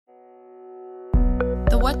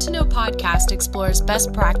What to Know podcast explores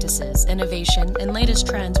best practices, innovation, and latest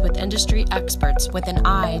trends with industry experts with an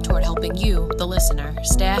eye toward helping you, the listener,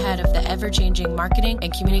 stay ahead of the ever-changing marketing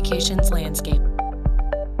and communications landscape.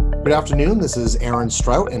 Good afternoon. This is Aaron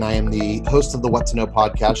Strout, and I am the host of the What to Know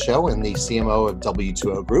podcast show and the CMO of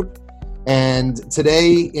W2O Group. And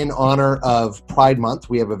today, in honor of Pride Month,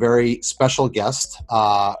 we have a very special guest.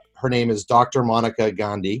 Her name is Dr. Monica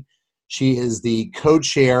Gandhi. She is the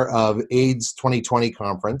co-chair of AIDS 2020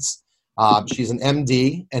 conference. She's an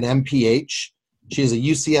MD, an MPH. She is a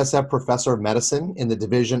UCSF professor of medicine in the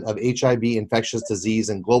division of HIV, infectious disease,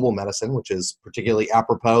 and global medicine, which is particularly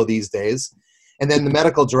apropos these days. And then the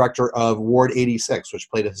medical director of Ward 86, which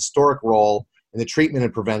played a historic role in the treatment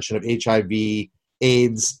and prevention of HIV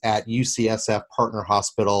AIDS at UCSF Partner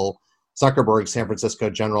Hospital, Zuckerberg San Francisco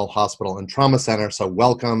General Hospital and Trauma Center. So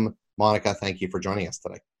welcome, Monica. Thank you for joining us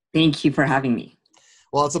today. Thank you for having me.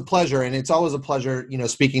 Well, it's a pleasure. And it's always a pleasure,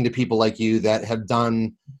 speaking to people like you that have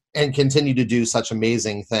done and continue to do such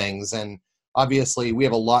amazing things. And obviously, we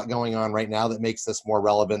have a lot going on right now that makes this more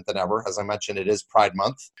relevant than ever. As I mentioned, it is Pride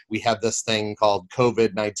Month. We have this thing called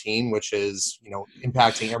COVID-19, which is,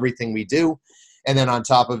 impacting everything we do. And then on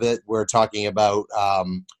top of it, we're talking about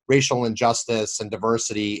racial injustice and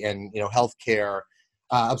diversity and, healthcare.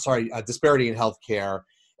 Disparity in healthcare.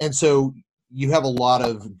 And so you have a lot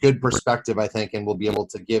of good perspective, I think, and we'll be able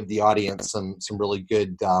to give the audience some really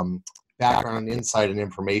good background, insight, and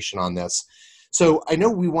information on this. So I know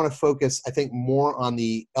we want to focus, I think, more on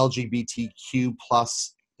the LGBTQ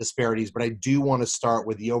plus disparities, but I do want to start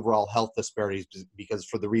with the overall health disparities because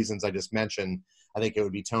for the reasons I just mentioned, I think it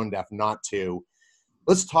would be tone deaf not to.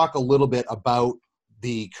 Let's talk a little bit about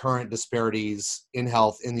the current disparities in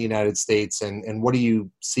health in the United States and what do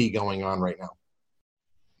you see going on right now?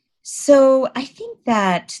 So I think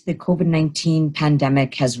that the COVID-19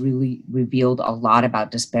 pandemic has really revealed a lot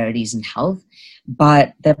about disparities in health,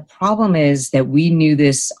 but the problem is that we knew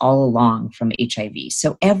this all along from HIV.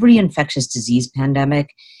 So every infectious disease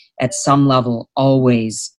pandemic at some level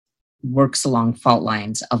always works along fault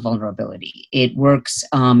lines of vulnerability. It works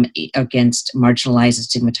against marginalized and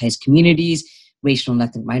stigmatized communities, racial and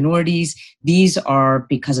ethnic minorities. These are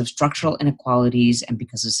because of structural inequalities and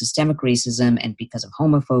because of systemic racism and because of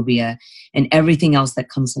homophobia and everything else that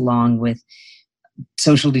comes along with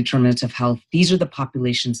social determinants of health. These are the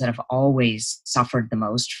populations that have always suffered the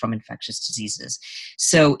most from infectious diseases.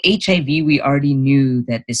 So HIV, we already knew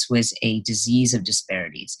that this was a disease of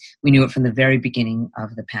disparities. We knew it from the very beginning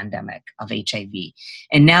of the pandemic of HIV.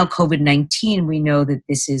 And now COVID-19, we know that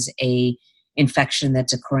this is a infection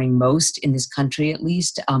that's occurring most in this country, at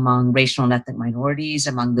least among racial and ethnic minorities,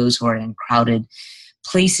 among those who are in crowded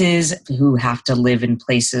places, who have to live in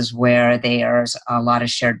places where there's a lot of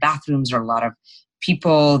shared bathrooms or a lot of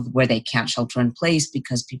people where they can't shelter in place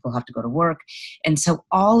because people have to go to work. And so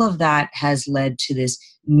all of that has led to this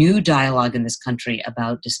new dialogue in this country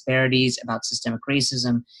about disparities, about systemic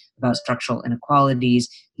racism, about structural inequalities,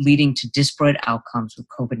 leading to disparate outcomes with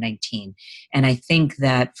COVID-19. And I think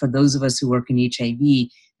that for those of us who work in HIV,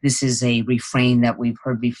 this is a refrain that we've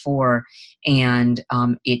heard before, and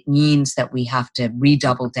it means that we have to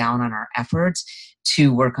redouble down on our efforts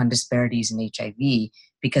to work on disparities in HIV,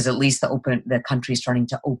 because at least the country is starting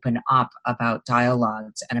to open up about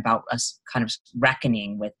dialogues and about us kind of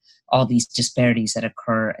reckoning with all these disparities that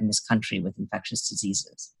occur in this country with infectious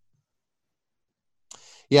diseases.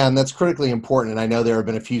 Yeah, and that's critically important. And I know there have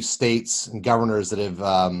been a few states and governors that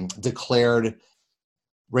have declared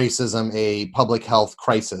racism a public health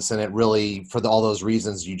crisis. And it really, for all those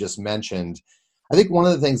reasons you just mentioned, I think one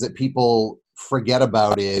of the things that people forget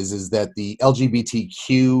about is that the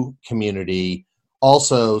LGBTQ community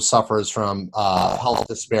also suffers from health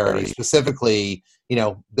disparities, specifically,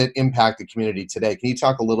 that impact the community today. Can you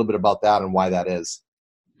talk a little bit about that and why that is?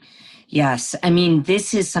 Yes. I mean,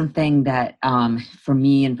 this is something that, for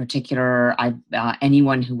me in particular,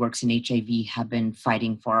 anyone who works in HIV have been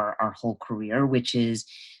fighting for our whole career, which is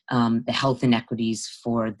the health inequities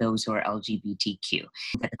for those who are LGBTQ.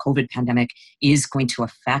 That the COVID pandemic is going to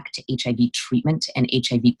affect HIV treatment and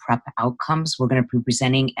HIV PrEP outcomes. We're going to be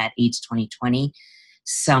presenting at AIDS 2020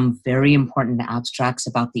 some very important abstracts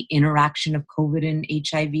about the interaction of COVID and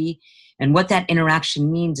HIV. And what that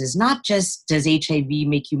interaction means is not just does HIV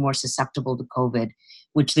make you more susceptible to COVID,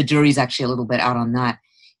 which the jury's actually a little bit out on that.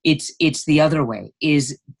 It's the other way,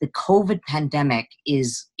 is the COVID pandemic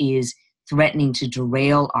is threatening to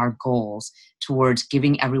derail our goals towards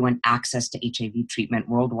giving everyone access to HIV treatment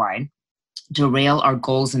worldwide, derail our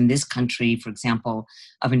goals in this country, for example,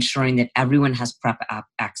 of ensuring that everyone has PrEP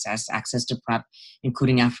access to PrEP,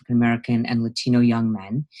 including African American and Latino young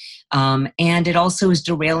men. And it also is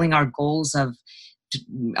derailing our goals of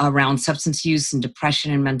around substance use and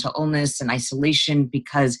depression and mental illness and isolation,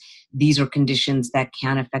 because these are conditions that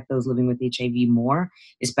can affect those living with HIV more,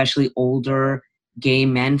 especially older gay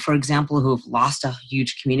men, for example, who have lost a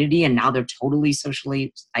huge community and now they're totally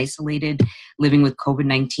socially isolated, living with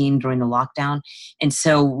COVID-19 during the lockdown. And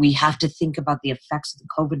so we have to think about the effects of the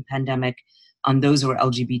COVID pandemic on those who are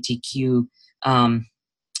LGBTQ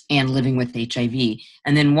and living with HIV.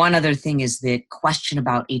 And then one other thing is the question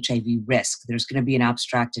about HIV risk. There's going to be an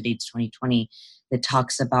abstract at AIDS 2020 that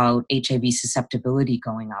talks about HIV susceptibility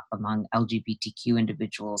going up among LGBTQ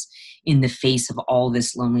individuals in the face of all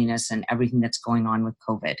this loneliness and everything that's going on with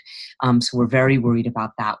COVID. So we're very worried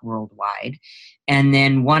about that worldwide. And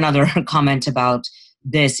then one other comment about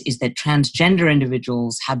this is that transgender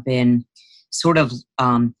individuals have been sort of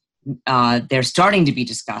they're starting to be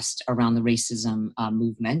discussed around the racism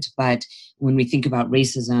movement. But when we think about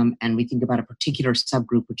racism and we think about a particular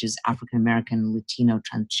subgroup, which is African American, Latino,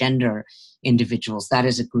 transgender individuals, that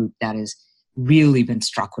is a group that has really been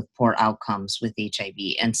struck with poor outcomes with HIV.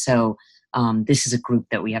 And so this is a group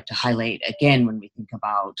that we have to highlight again when we think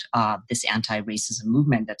about this anti-racism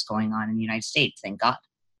movement that's going on in the United States, thank God.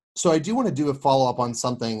 So I do want to do a follow-up on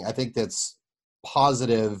something I think that's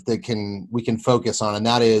positive that we can focus on, and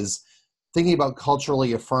that is thinking about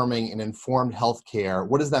culturally affirming and informed healthcare.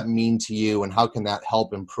 What does that mean to you, and how can that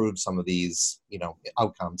help improve some of these,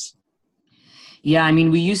 outcomes? Yeah, I mean,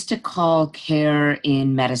 we used to call care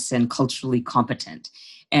in medicine culturally competent,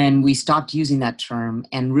 and we stopped using that term.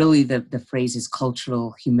 And really, the phrase is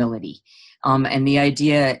cultural humility. And the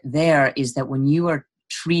idea there is that when you are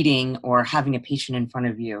treating or having a patient in front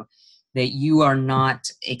of you, that you are not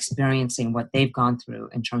experiencing what they've gone through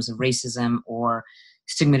in terms of racism or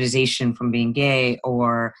stigmatization from being gay,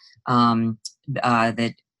 or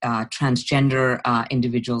that transgender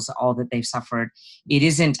individuals, all that they've suffered. It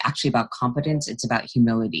isn't actually about competence, it's about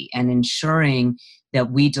humility and ensuring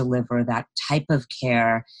that we deliver that type of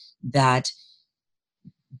care that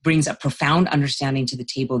brings a profound understanding to the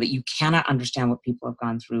table, that you cannot understand what people have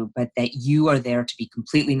gone through, but that you are there to be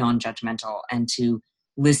completely non-judgmental and to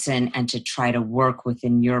listen and to try to work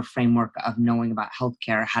within your framework of knowing about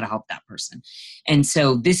healthcare, how to help that person. And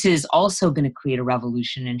so this is also going to create a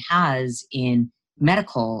revolution, and has in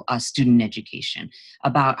medical student education,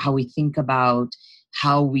 about how we think about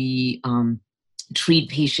how we treat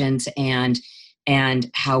patients and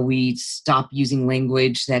how we stop using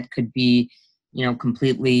language that could be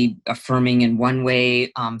completely affirming in one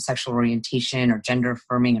way, sexual orientation or gender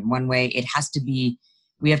affirming in one way. It has to be,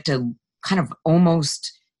 we have to kind of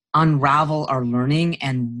almost unravel our learning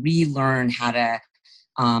and relearn how to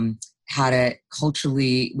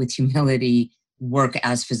culturally, with humility, work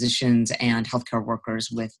as physicians and healthcare workers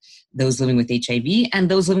with those living with HIV and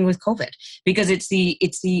those living with COVID, because it's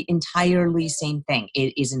the entirely same thing.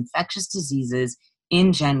 It is infectious diseases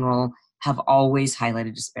in general have always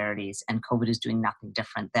highlighted disparities, and COVID is doing nothing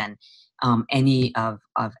different than any of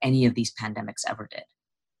these pandemics ever did.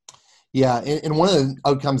 Yeah, and one of the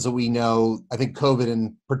outcomes that we know, I think COVID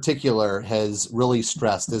in particular has really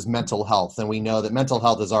stressed, is mental health. And we know that mental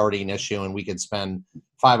health is already an issue, and we could spend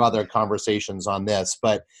 5 other conversations on this.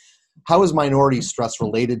 But how is minority stress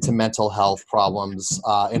related to mental health problems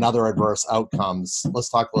and other adverse outcomes? Let's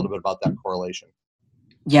talk a little bit about that correlation.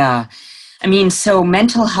 Yeah. I mean, so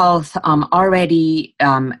mental health already,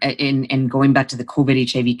 in going back to the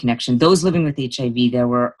COVID HIV connection, those living with HIV, there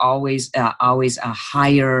were always a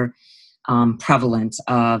higher prevalence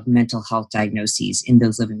of mental health diagnoses in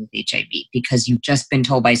those living with HIV, because you've just been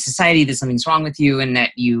told by society that something's wrong with you, and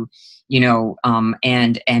that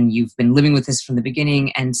and you've been living with this from the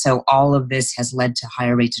beginning. And so all of this has led to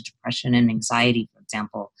higher rates of depression and anxiety, for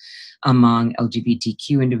example, among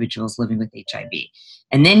LGBTQ individuals living with HIV.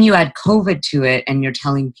 And then you add COVID to it, and you're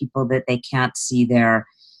telling people that they can't see their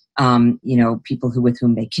people with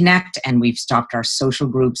whom they connect. And we've stopped our social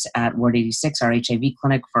groups at Ward 86, our HIV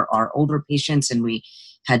clinic, for our older patients. And we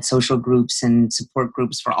had social groups and support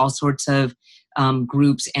groups for all sorts of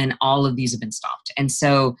groups, and all of these have been stopped. And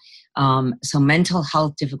so mental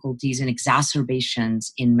health difficulties and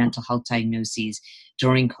exacerbations in mental health diagnoses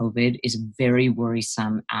during COVID is a very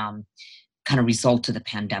worrisome kind of result to the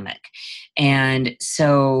pandemic. And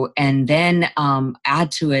then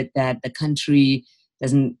add to it that the country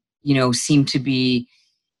doesn't seem to be,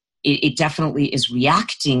 it definitely is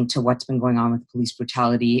reacting to what's been going on with police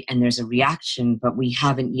brutality, and there's a reaction, but we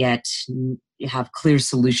haven't yet have clear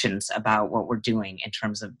solutions about what we're doing in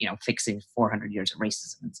terms of, fixing 400 years of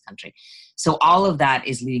racism in this country. So all of that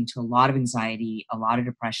is leading to a lot of anxiety, a lot of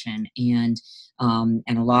depression, and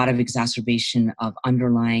a lot of exacerbation of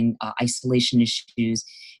underlying isolation issues.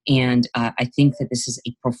 And I think that this is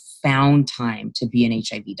a profound time to be an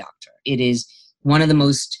HIV doctor. It is one of the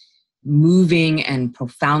most moving and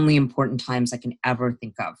profoundly important times I can ever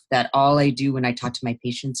think of. That all I do when I talk to my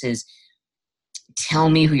patients is tell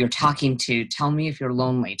me who you're talking to, tell me if you're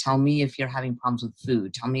lonely, tell me if you're having problems with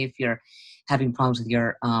food, tell me if you're having problems with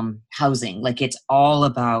your housing. Like, it's all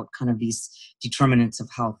about kind of these determinants of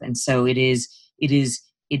health. And so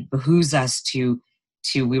it behooves us to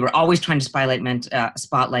we were always trying to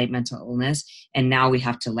spotlight mental illness, and now we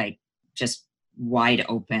have to just wide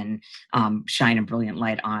open, shine a brilliant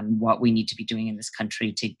light on what we need to be doing in this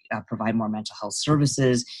country to provide more mental health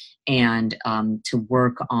services, and to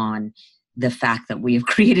work on the fact that we have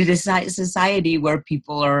created a society where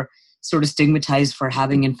people are sort of stigmatized for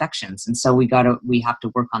having infections. And so we have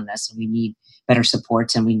to work on this, and we need better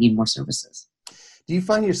supports, and we need more services. Do you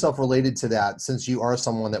find yourself related to that, since you are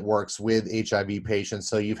someone that works with HIV patients?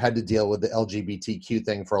 So you've had to deal with the LGBTQ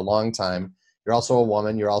thing for a long time. You're also a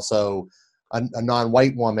woman. You're also a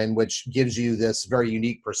non-white woman, which gives you this very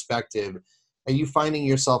unique perspective. Are you finding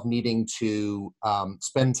yourself needing to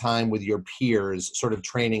spend time with your peers, sort of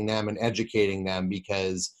training them and educating them?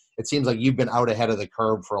 Because it seems like you've been out ahead of the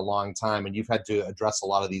curve for a long time, and you've had to address a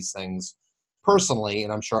lot of these things personally,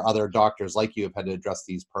 and I'm sure other doctors like you have had to address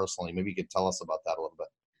these personally. Maybe you could tell us about that a little bit.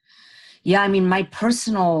 Yeah, I mean, my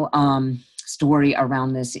personal story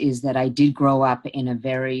around this is that I did grow up in a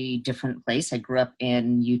very different place. I grew up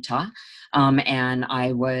in Utah, and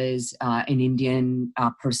I was an Indian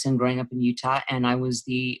person growing up in Utah, and I was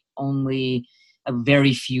the only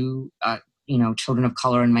very few, children of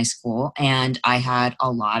color in my school, and I had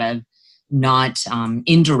a lot of not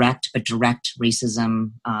indirect but direct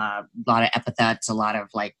racism, a lot of epithets, a lot of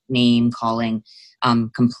name calling,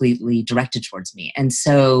 completely directed towards me, and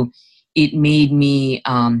so it made me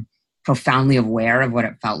profoundly aware of what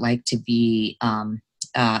it felt like to be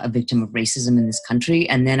a victim of racism in this country.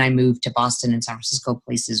 And then I moved to Boston and San Francisco,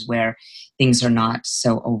 places where things are not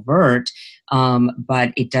so overt,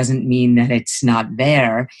 but it doesn't mean that it's not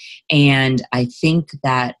there. And I think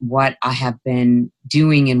that what I have been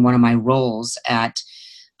doing in one of my roles at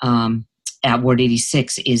Ward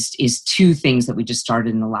 86 is two things that we just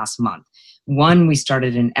started in the last month. One, we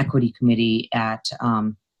started an equity committee at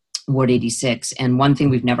Ward 86. And one thing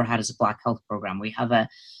we've never had is a Black health program. We have a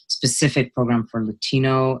specific program for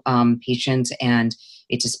Latino patients, and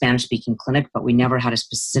it's a Spanish-speaking clinic, but we never had a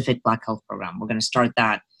specific Black health program. We're going to start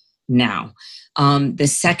that now. The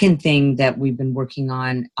second thing that we've been working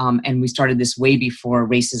on, and we started this way before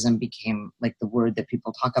racism became the word that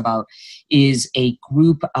people talk about, is a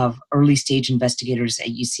group of early-stage investigators at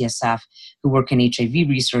UCSF who work in HIV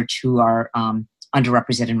research who are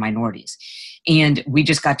underrepresented minorities. And we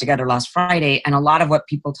just got together last Friday, and a lot of what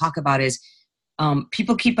people talk about is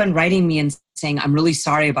people keep on writing me and saying, I'm really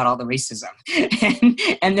sorry about all the racism.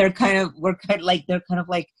 and they're kind of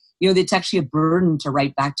it's actually a burden to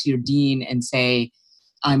write back to your dean and say,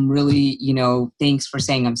 I'm really, thanks for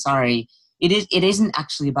saying I'm sorry. It isn't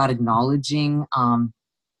actually about acknowledging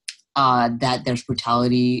that there's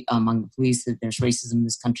brutality among the police, that there's racism in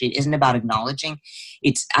this country. It isn't about acknowledging.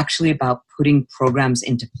 It's actually about putting programs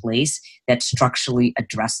into place that structurally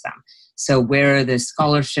address them. So where are the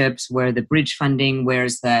scholarships, where are the bridge funding,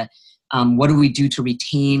 where's the, what do we do to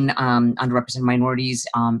retain underrepresented minorities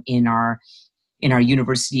in our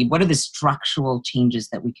university? What are the structural changes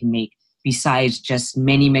that we can make besides just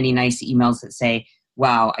many, many nice emails that say,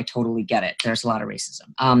 wow, I totally get it. There's a lot of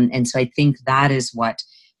racism. And so I think that is what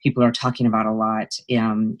people are talking about a lot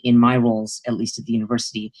in my roles, at least at the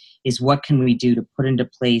university, is what can we do to put into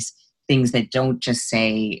place things that don't just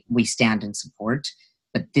say we stand in support,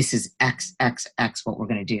 but this is X, what we're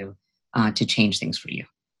going to do to change things for you.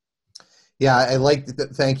 Yeah, I like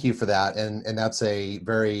that. Thank you for that. And that's a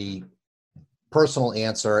very personal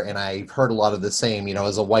answer. And I've heard a lot of the same,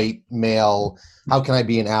 as a white male, how can I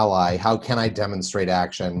be an ally? How can I demonstrate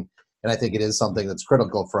action? And I think it is something that's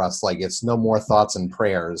critical for us. It's no more thoughts and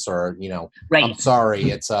prayers or, right. I'm sorry.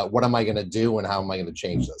 It's what am I going to do and how am I going to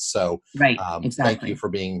change this? So right, exactly. Thank you for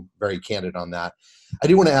being very candid on that. I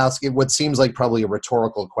do want to ask what seems like probably a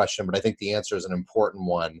rhetorical question, but I think the answer is an important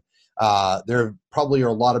one. There probably are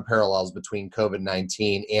a lot of parallels between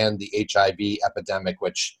COVID-19 and the HIV epidemic,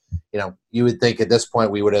 which, you would think at this point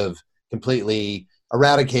we would have completely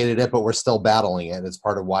eradicated it, but we're still battling it. It's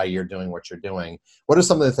part of why you're doing what you're doing. What are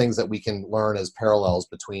some of the things that we can learn as parallels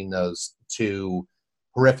between those two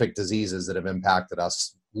horrific diseases that have impacted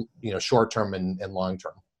us, short term and long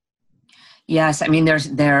term. Yes, I mean,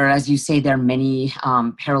 as you say, there are many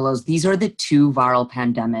parallels. These are the two viral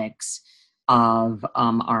pandemics of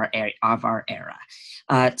our era.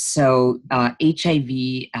 So HIV,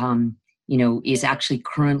 is actually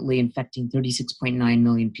currently infecting 36.9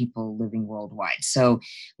 million people living worldwide. So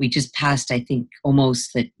we just passed, I think, we're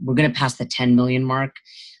going to pass the 10 million mark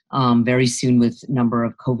very soon with number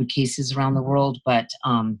of COVID cases around the world. But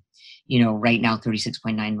right now,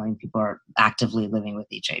 36.9 million people are actively living with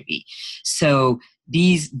HIV. So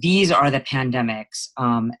these are the pandemics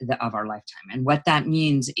of our lifetime. And what that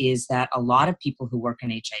means is that a lot of people who work in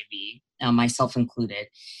HIV, myself included,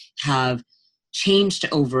 have changed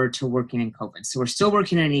over to working in COVID. So we're still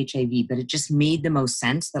working on HIV, but it just made the most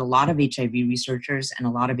sense that a lot of HIV researchers and a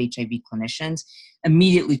lot of HIV clinicians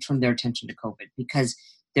immediately turned their attention to COVID because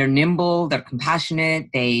they're nimble, they're compassionate,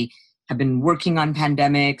 they have been working on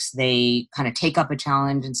pandemics, they kind of take up a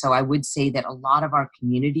challenge. And so I would say that a lot of our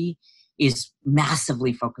community is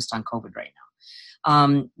massively focused on COVID right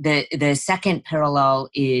now. The second parallel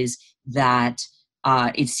is that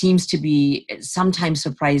it seems to be sometimes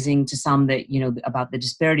surprising to some that, about the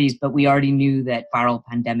disparities, but we already knew that viral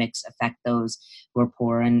pandemics affect those who are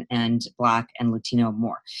poor and Black and Latino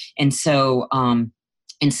more. And so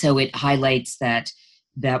it highlights that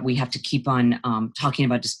we have to keep on talking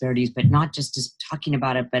about disparities, but not just talking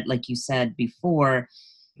about it, but like you said before,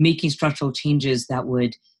 making structural changes that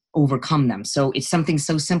would overcome them. So it's something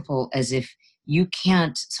so simple as if you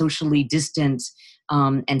can't socially distance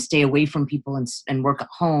and stay away from people and work at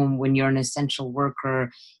home when you're an essential worker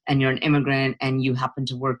and you're an immigrant and you happen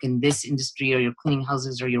to work in this industry or you're cleaning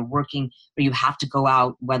houses or you're working or you have to go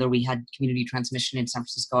out, whether we had community transmission in San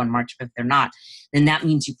Francisco on March 5th or not, then that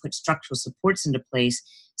means you put structural supports into place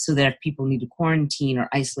so that if people need to quarantine or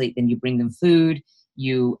isolate, then you bring them food,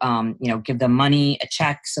 you give them money, a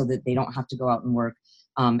check so that they don't have to go out and work.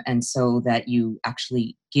 And so that you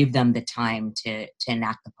actually give them the time to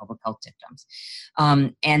enact the public health dictums.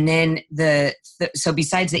 And then so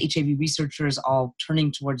besides the HIV researchers all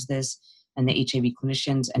turning towards this and the HIV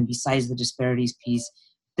clinicians, and besides the disparities piece,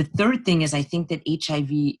 the third thing is I think that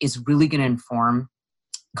HIV is really going to inform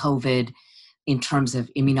COVID in terms of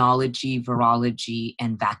immunology, virology,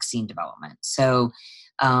 and vaccine development. So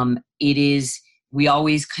we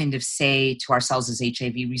always kind of say to ourselves as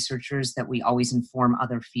HIV researchers that we always inform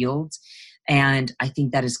other fields. And I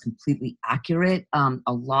think that is completely accurate. A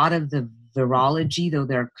lot of the virology, though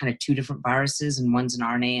there are kind of two different viruses and one's an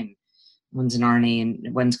RNA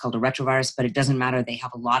and one's called a retrovirus, but it doesn't matter. They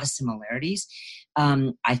have a lot of similarities.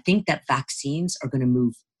 I think that vaccines are going to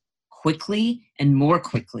move quickly and more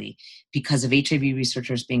quickly because of HIV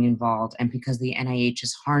researchers being involved and because the NIH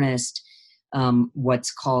has harnessed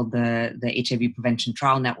what's called the HIV Prevention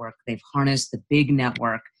Trial Network. They've harnessed the big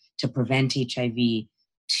network to prevent HIV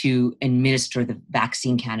to administer the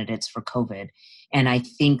vaccine candidates for COVID. And I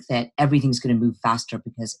think that everything's going to move faster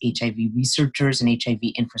because HIV researchers and HIV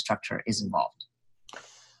infrastructure is involved.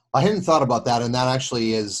 I hadn't thought about that, and that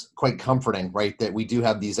actually is quite comforting, right? That we do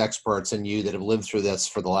have these experts in you that have lived through this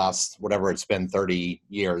for the last, whatever it's been, 30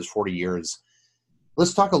 years, 40 years.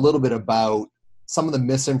 Let's talk a little bit about some of the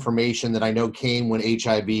misinformation that I know came when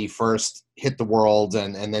HIV first hit the world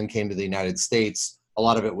and then came to the United States. A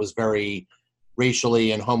lot of it was very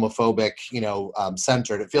racially and homophobic,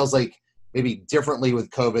 centered. It feels like maybe differently with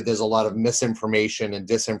COVID, there's a lot of misinformation and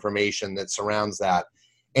disinformation that surrounds that.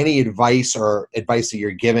 Any advice that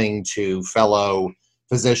you're giving to fellow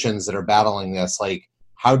physicians that are battling this, like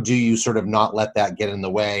how do you sort of not let that get in the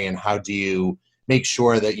way, and how do you make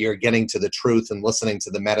sure that you're getting to the truth and listening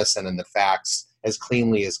to the medicine and the facts as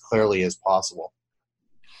clearly as possible?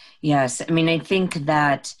 Yes. I mean, I think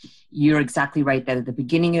that you're exactly right that at the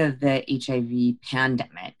beginning of the HIV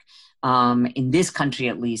pandemic, in this country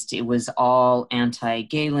at least, it was all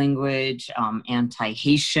anti-gay language,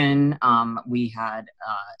 anti-Haitian. We had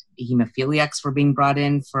hemophiliacs were being brought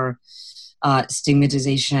in for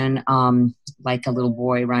stigmatization, like a little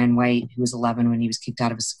boy, Ryan White, who was 11 when he was kicked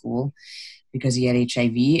out of his school because he had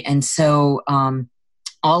HIV. And so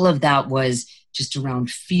all of that was just around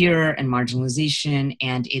fear and marginalization,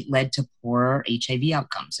 and it led to poorer HIV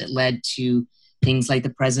outcomes. It led to things like the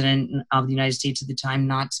president of the United States at the time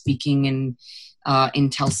not speaking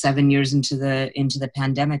until 7 years into the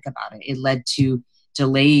pandemic about it. It led to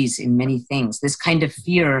delays in many things. This kind of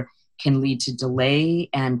fear can lead to delay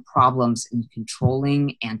and problems in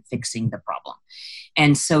controlling and fixing the problem.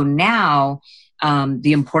 And so now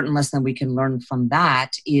the important lesson that we can learn from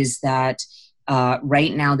that is that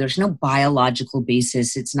right now, there's no biological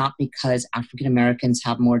basis. It's not because African Americans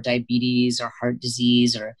have more diabetes or heart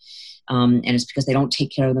disease, or and it's because they don't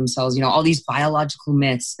take care of themselves. All these biological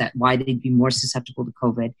myths that why they'd be more susceptible to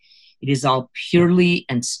COVID. It is all purely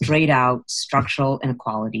and straight out structural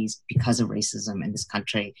inequalities because of racism in this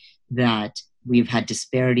country, that we've had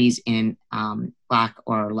disparities in Black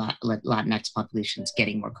or Latinx populations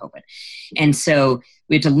getting more COVID. And so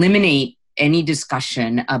we have to eliminate any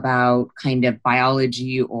discussion about kind of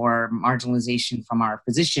biology or marginalization from our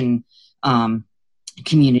physician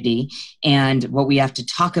community. And what we have to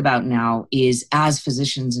talk about now is, as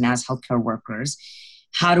physicians and as healthcare workers,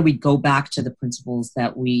 how do we go back to the principles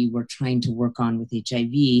that we were trying to work on with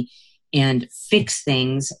HIV and fix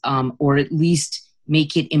things, or at least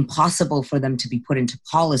make it impossible for them to be put into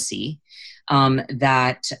policy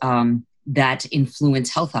that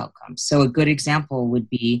influence health outcomes. So a good example would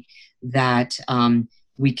be that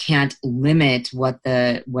we can't limit what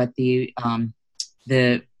the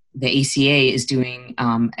ACA is doing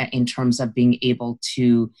in terms of being able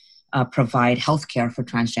to provide healthcare for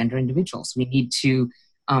transgender individuals. We need to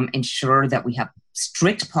ensure that we have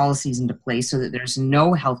strict policies into place so that there's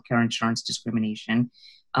no healthcare insurance discrimination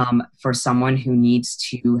for someone who needs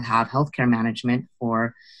to have healthcare management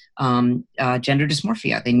for gender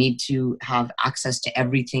dysmorphia. They need to have access to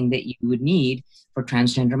everything that you would need for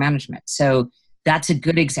transgender management. So that's a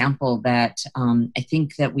good example that I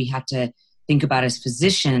think that we have to think about as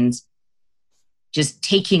physicians, just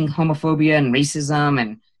taking homophobia and racism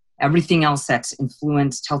and everything else that's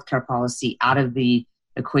influenced healthcare policy out of the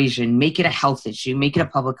equation, make it a health issue, make it a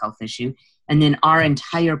public health issue. And then our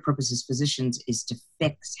entire purpose as physicians is to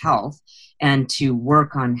fix health and to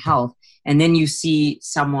work on health. And then you see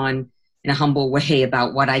someone in a humble way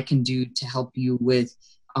about what I can do to help you with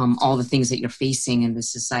all the things that you're facing in the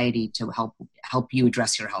society to help you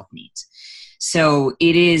address your health needs. So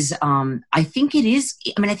it is, I think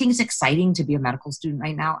it's exciting to be a medical student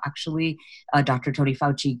right now. Actually, Dr. Tony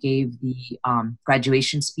Fauci gave the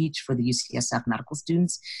graduation speech for the UCSF medical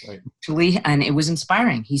students, right, actually, and it was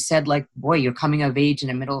inspiring. He said, boy, you're coming of age in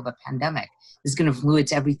the middle of a pandemic. This is going to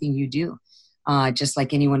influence everything you do, just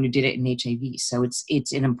like anyone who did it in HIV. So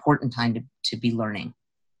it's an important time to be learning.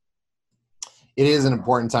 It is an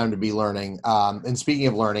important time to be learning. And speaking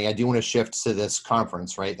of learning, I do want to shift to this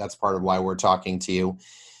conference, right? That's part of why we're talking to you.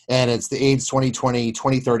 And it's the AIDS 2020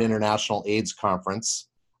 23rd International AIDS Conference.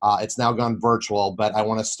 It's now gone virtual, but I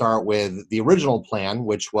want to start with the original plan,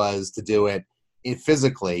 which was to do it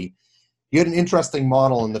physically. You had an interesting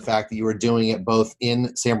model in the fact that you were doing it both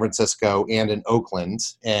in San Francisco and in Oakland.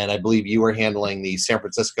 And I believe you were handling the San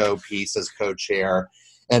Francisco piece as co-chair.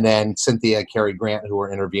 And then Cynthia Carey Grant, who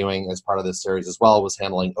we're interviewing as part of this series as well, was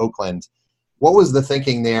handling Oakland. What was the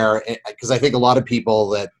thinking there? Because I think a lot of people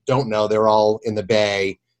that don't know, they're all in the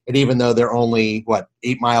Bay. And even though they're only,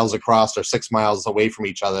 8 miles across or 6 miles away from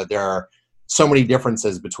each other, there are so many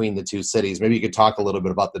differences between the two cities. Maybe you could talk a little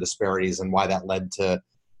bit about the disparities and why that led to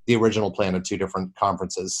the original plan of two different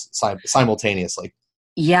conferences simultaneously.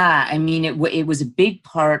 Yeah, it was a big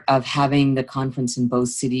part of having the conference in both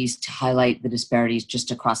cities to highlight the disparities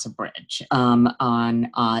just across a bridge on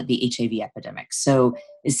the HIV epidemic. So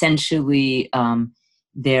essentially,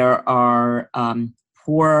 there are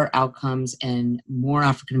poorer outcomes and more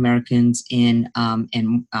African Americans in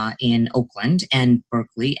Oakland and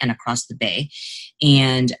Berkeley and across the Bay.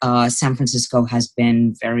 And San Francisco has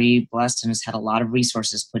been very blessed and has had a lot of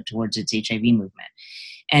resources put towards its HIV movement.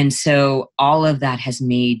 And so all of that has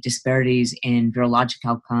made disparities in virologic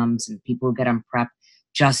outcomes and people who get on PrEP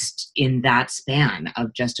just in that span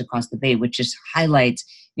of just across the Bay, which just highlights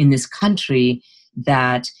in this country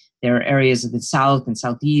that there are areas of the South and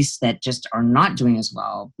Southeast that just are not doing as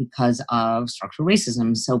well because of structural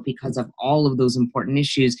racism. So because of all of those important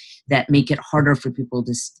issues that make it harder for people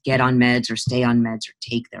to get on meds or stay on meds or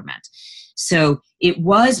take their meds. So it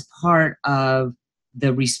was part of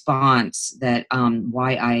the response that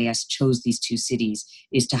why IAS chose these two cities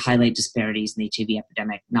is to highlight disparities in the HIV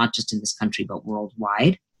epidemic, not just in this country, but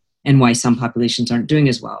worldwide, and why some populations aren't doing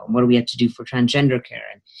as well. And what do we have to do for transgender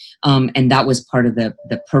care? And that was part of the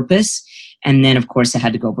purpose. And then, of course, it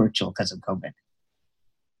had to go virtual because of COVID.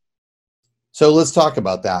 So let's talk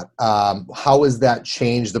about that. How has that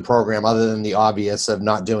changed the program other than the obvious of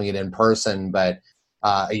not doing it in person, but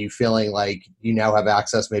are you feeling like you now have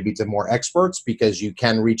access maybe to more experts because you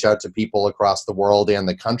can reach out to people across the world and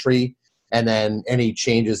the country? And then any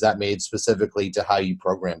changes that made specifically to how you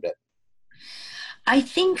programmed it? I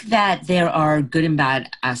think that there are good and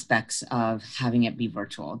bad aspects of having it be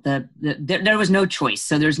virtual. There was no choice.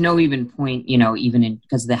 So there's no even point,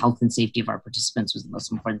 because the health and safety of our participants was the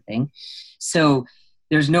most important thing. So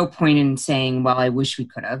there's no point in saying, well, I wish we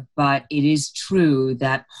could have, but it is true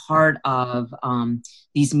that part of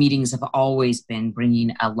these meetings have always been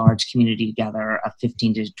bringing a large community together of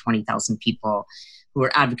 15 to 20,000 people who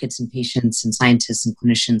are advocates and patients and scientists and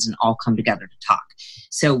clinicians and all come together to talk.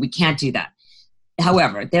 So we can't do that.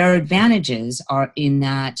 However, there are advantages are in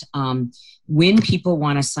that when people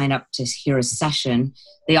want to sign up to hear a session,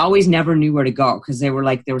 they always never knew where to go because there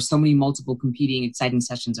were so many multiple competing exciting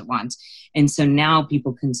sessions at once. And so now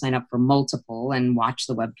people can sign up for multiple and watch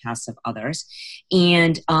the webcasts of others.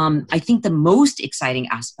 And I think the most exciting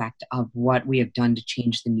aspect of what we have done to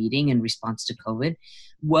change the meeting in response to COVID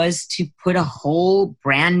was to put a whole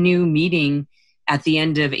brand new meeting at the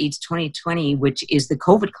end of AIDS 2020, which is the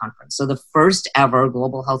COVID conference. So the first ever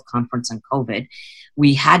global health conference on COVID.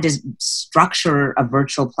 We had to structure a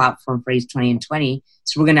virtual platform for AIDS 2020.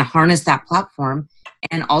 So we're going to harness that platform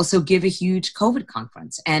and also give a huge COVID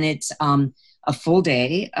conference. And it's a full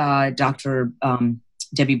day. Dr.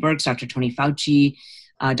 Debbie Birx, Dr. Tony Fauci,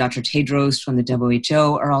 Dr. Tedros from the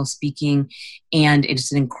WHO are all speaking. And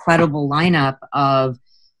it's an incredible lineup of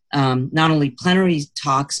not only plenary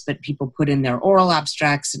talks, but people put in their oral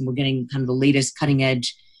abstracts, and we're getting kind of the latest cutting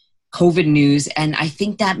edge COVID news. And I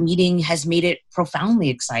think that meeting has made it profoundly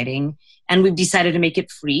exciting. And we've decided to make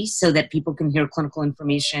it free so that people can hear clinical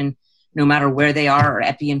information no matter where they are, or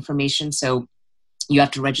epi information. So you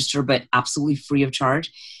have to register, but absolutely free of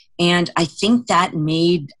charge. And I think that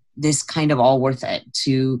made this kind of all worth it,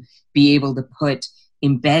 to be able to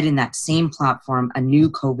embed in that same platform a new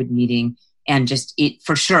COVID meeting. And just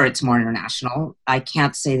for sure, it's more international. I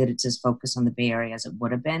can't say that it's as focused on the Bay Area as it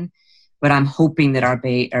would have been, but I'm hoping that our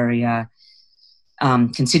Bay Area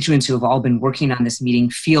constituents who have all been working on this meeting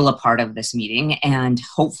feel a part of this meeting. And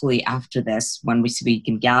hopefully after this, when we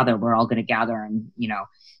can gather, we're all going to gather and,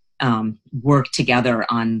 work together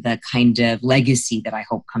on the kind of legacy that I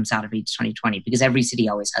hope comes out of AIDS 2020, because every city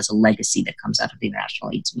always has a legacy that comes out of the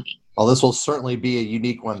International AIDS meeting. Well, this will certainly be a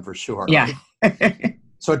unique one for sure. Yeah.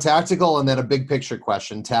 So tactical, and then a big picture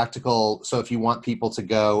question. Tactical, so if you want people to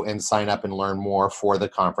go and sign up and learn more for the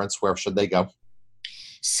conference, where should they go?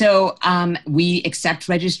 So we accept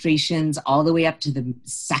registrations all the way up to the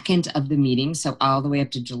second of the meeting. So all the way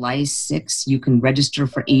up to July 6th, you can register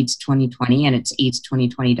for AIDS 2020, and it's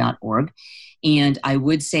AIDS2020.org. And I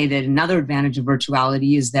would say that another advantage of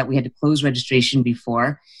virtuality is that we had to close registration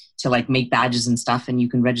before to make badges and stuff, and you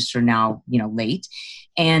can register now, late.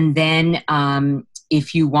 And then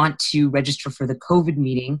if you want to register for the COVID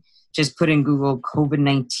meeting, just put in Google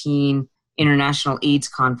COVID-19 International AIDS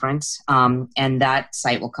Conference, and that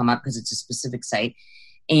site will come up because it's a specific site.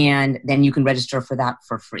 And then you can register for that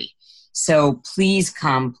for free. So please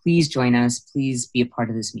come, please join us, please be a part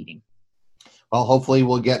of this meeting. Well, hopefully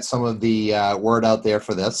we'll get some of the word out there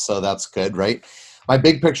for this, so that's good, right? My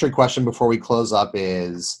big picture question before we close up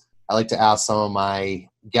is, I like to ask some of my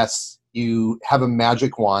guests, you have a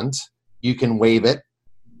magic wand, you can wave it,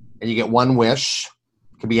 and you get one wish.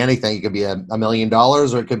 It could be anything. It could be $1 million,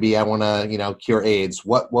 or it could be, I want to, cure AIDS.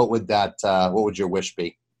 What would your wish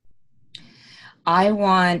be? I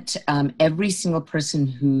want every single person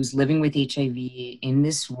who's living with HIV in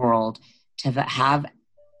this world to have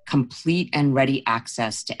complete and ready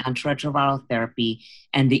access to antiretroviral therapy,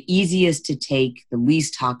 and the easiest to take, the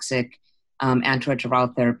least toxic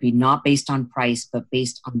antiretroviral therapy, not based on price, but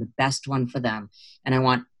based on the best one for them. And I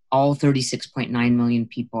want all 36.9 million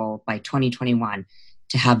people by 2021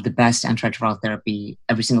 to have the best antiretroviral therapy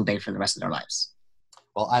every single day for the rest of their lives.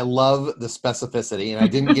 Well, I love the specificity, and I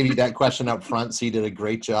didn't give you that question up front, so you did a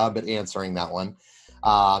great job at answering that one.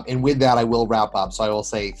 And with that, I will wrap up. So I will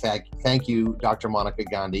say thank you, Dr. Monica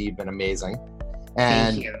Gandhi. You've been amazing.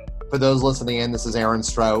 And thank you. For those listening in, this is Aaron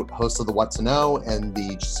Strout, host of the What to Know and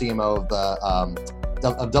the CMO of the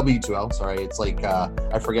W2O. Sorry, it's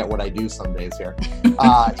I forget what I do some days here.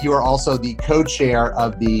 You are also the co-chair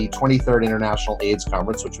of the 23rd International AIDS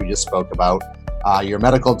Conference, which we just spoke about. You're a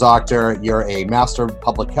medical doctor. You're a Master of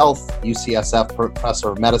Public Health, UCSF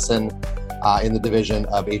Professor of Medicine in the Division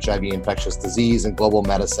of HIV Infectious Disease and Global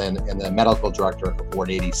Medicine, and the Medical Director of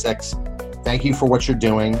Ward 86. Thank you for what you're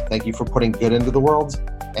doing. Thank you for putting good into the world.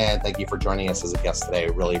 And thank you for joining us as a guest today. I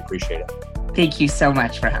really appreciate it. Thank you so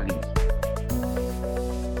much for having me.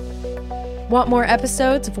 Want more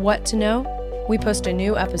episodes of What to Know? We post a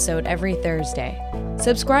new episode every Thursday.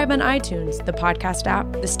 Subscribe on iTunes, the podcast app,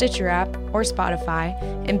 the Stitcher app, or Spotify,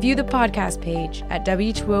 and view the podcast page at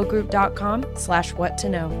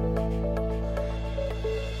w2ogroup.com/whattoknow.